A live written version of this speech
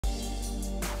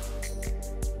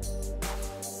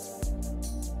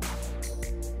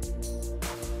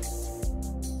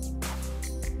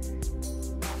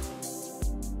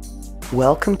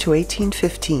Welcome to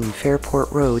 1815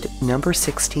 Fairport Road, number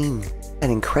 16, an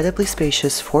incredibly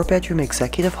spacious 4-bedroom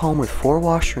executive home with 4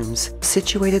 washrooms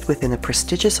situated within a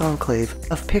prestigious enclave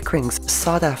of Pickering's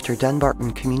sought-after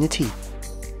Dunbarton community.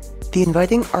 The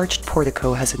inviting arched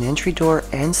portico has an entry door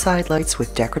and sidelights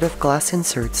with decorative glass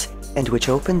inserts, and which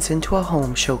opens into a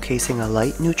home showcasing a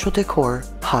light neutral decor,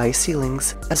 high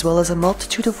ceilings, as well as a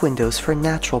multitude of windows for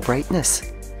natural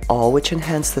brightness, all which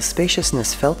enhance the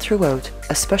spaciousness felt throughout,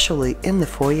 especially in the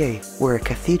foyer, where a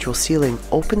cathedral ceiling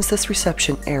opens this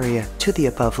reception area to the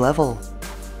above level.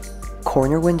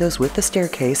 Corner windows with the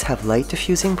staircase have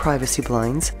light-diffusing privacy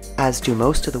blinds, as do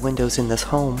most of the windows in this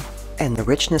home, and the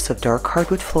richness of dark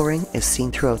hardwood flooring is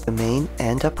seen throughout the main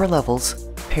and upper levels,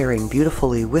 pairing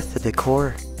beautifully with the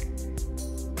decor.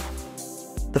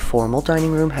 The formal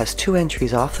dining room has 2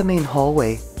 entries off the main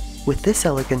hallway, with this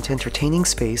elegant entertaining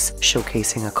space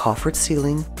showcasing a coffered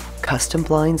ceiling, custom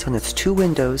blinds on its 2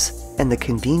 windows, and the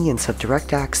convenience of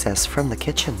direct access from the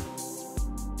kitchen.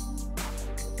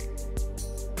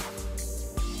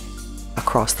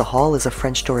 Across the hall is a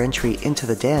French door entry into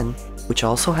the den, which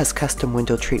also has custom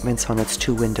window treatments on its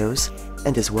 2 windows,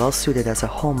 and is well suited as a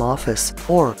home office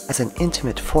or as an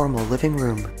intimate formal living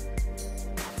room.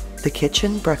 The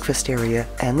kitchen, breakfast area,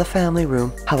 and the family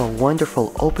room have a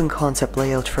wonderful open concept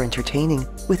layout for entertaining,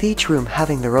 with each room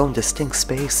having their own distinct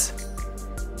space.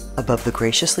 Above the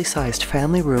graciously sized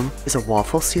family room is a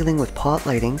waffle ceiling with pot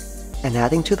lighting, and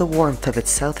adding to the warmth of its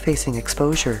south-facing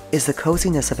exposure is the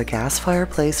coziness of a gas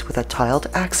fireplace with a tiled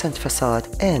accent facade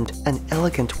and an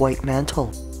elegant white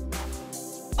mantel.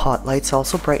 Pot lights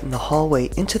also brighten the hallway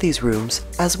into these rooms,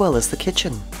 as well as the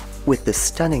kitchen, with this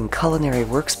stunning culinary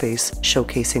workspace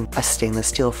showcasing a stainless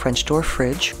steel French door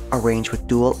fridge, arranged with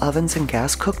dual ovens and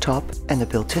gas cooktop, and a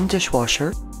built-in dishwasher,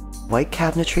 white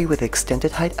cabinetry with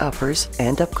extended height uppers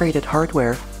and upgraded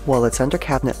hardware, while its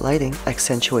under-cabinet lighting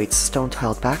accentuates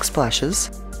stone-tiled backsplashes,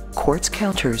 quartz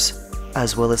counters,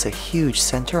 as well as a huge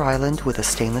center island with a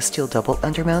stainless steel double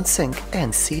undermount sink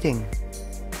and seating.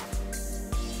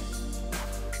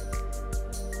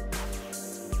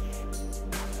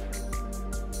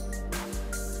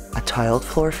 A tiled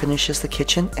floor finishes the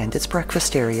kitchen and its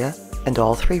breakfast area, and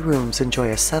all 3 rooms enjoy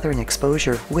a southern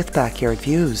exposure with backyard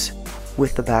views,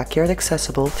 with the backyard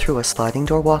accessible through a sliding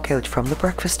door walkout from the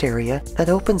breakfast area that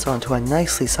opens onto a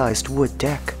nicely sized wood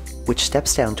deck, which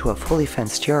steps down to a fully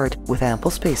fenced yard with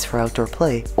ample space for outdoor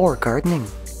play or gardening.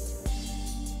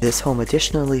 This home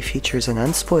additionally features an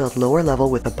unspoiled lower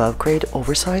level with above-grade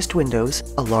oversized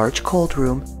windows, a large cold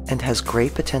room, and has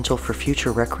great potential for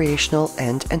future recreational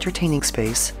and entertaining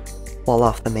space, while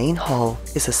off the main hall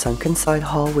is a sunken side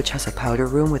hall which has a powder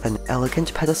room with an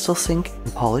elegant pedestal sink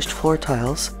and polished floor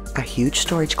tiles, a huge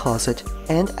storage closet,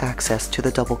 and access to the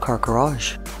double-car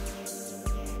garage.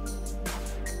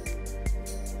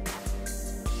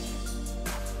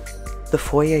 The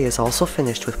foyer is also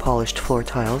finished with polished floor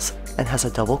tiles and has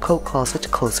a double coat closet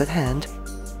close at hand,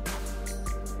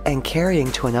 and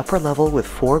carrying to an upper level with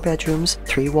 4 bedrooms,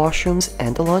 3 washrooms,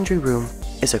 and a laundry room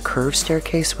is a curved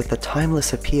staircase with the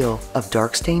timeless appeal of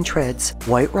dark stained treads,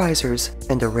 white risers,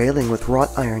 and a railing with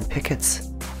wrought iron pickets.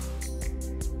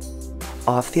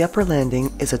 Off the upper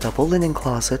landing is a double linen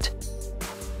closet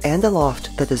and a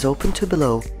loft that is open to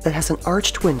below that has an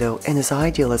arched window and is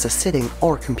ideal as a sitting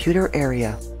or computer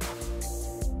area.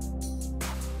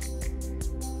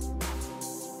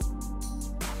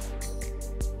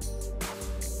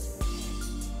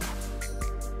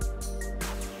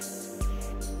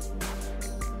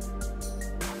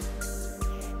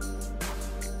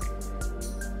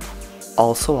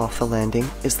 Also off the landing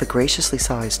is the graciously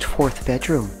sized 4th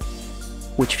bedroom,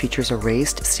 which features a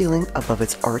raised ceiling above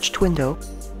its arched window,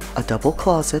 a double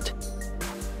closet,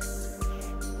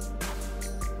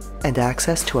 and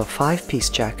access to a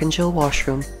 5-piece Jack and Jill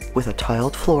washroom with a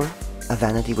tiled floor, a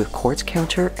vanity with quartz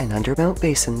counter and undermount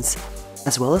basins,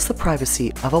 as well as the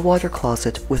privacy of a water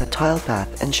closet with a tiled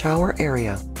bath and shower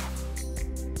area.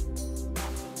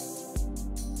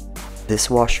 This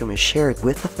washroom is shared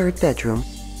with the 3rd bedroom,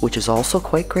 which is also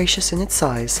quite gracious in its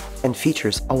size and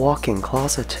features a walk-in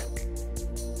closet.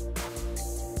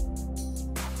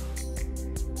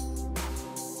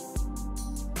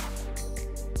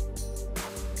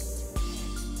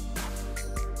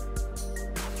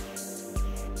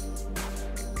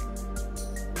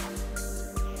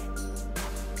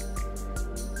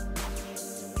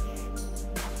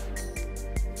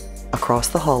 Across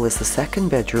the hall is the 2nd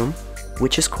bedroom,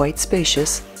 which is quite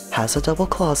spacious, has a double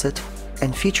closet,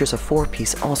 and features a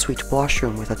 4-piece ensuite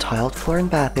washroom with a tiled floor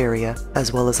and bath area,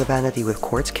 as well as a vanity with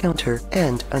quartz counter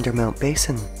and undermount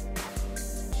basin.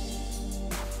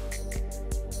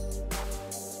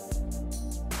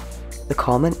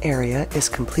 common area is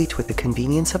complete with the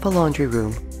convenience of a laundry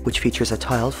room, which features a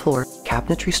tiled floor,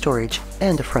 cabinetry storage,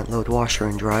 and a front-load washer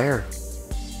and dryer.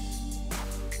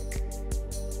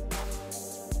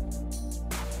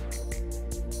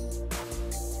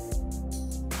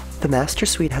 The master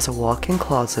suite has a walk-in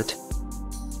closet,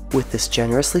 with this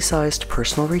generously sized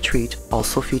personal retreat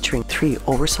also featuring 3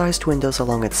 oversized windows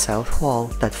along its south wall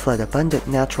that flood abundant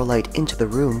natural light into the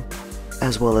room,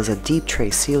 as well as a deep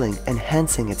tray ceiling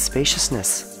enhancing its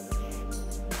spaciousness.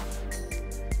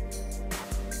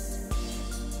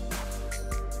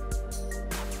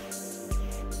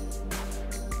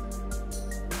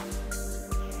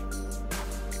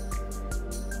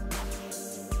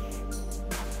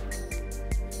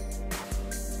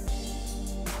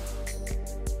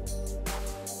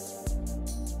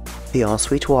 The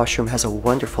ensuite washroom has a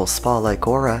wonderful spa-like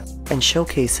aura and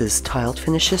showcases tiled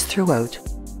finishes throughout,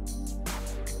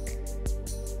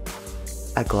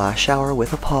 a glass shower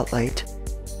with a pot light,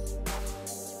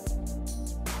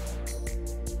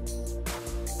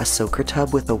 a soaker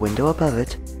tub with a window above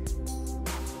it,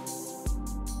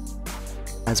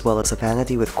 as well as a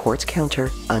vanity with quartz counter,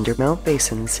 undermount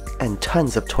basins, and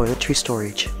tons of toiletry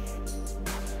storage.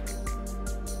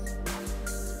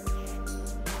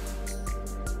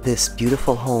 This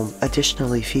beautiful home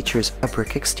additionally features a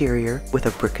brick exterior with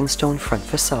a brick and stone front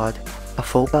facade, a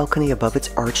faux balcony above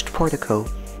its arched portico,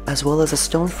 as well as a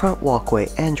stone front walkway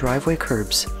and driveway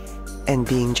curbs. And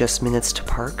being just minutes to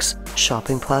parks,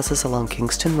 shopping plazas along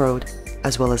Kingston Road,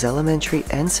 as well as elementary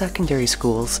and secondary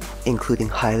schools, including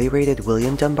highly rated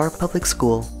William Dunbar Public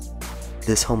School.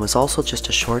 This home is also just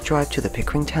a short drive to the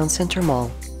Pickering Town Centre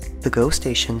Mall, the GO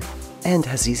station, and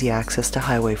has easy access to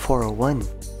Highway 401.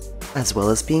 As well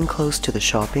as being close to the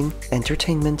shopping,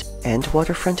 entertainment, and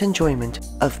waterfront enjoyment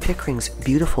of Pickering's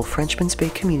beautiful Frenchman's Bay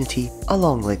community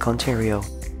along Lake Ontario.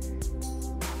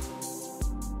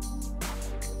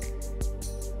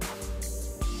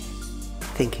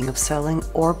 Thinking of selling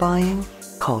or buying?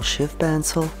 Call Shiv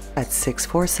Bansal at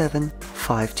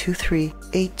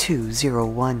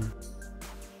 647-523-8201.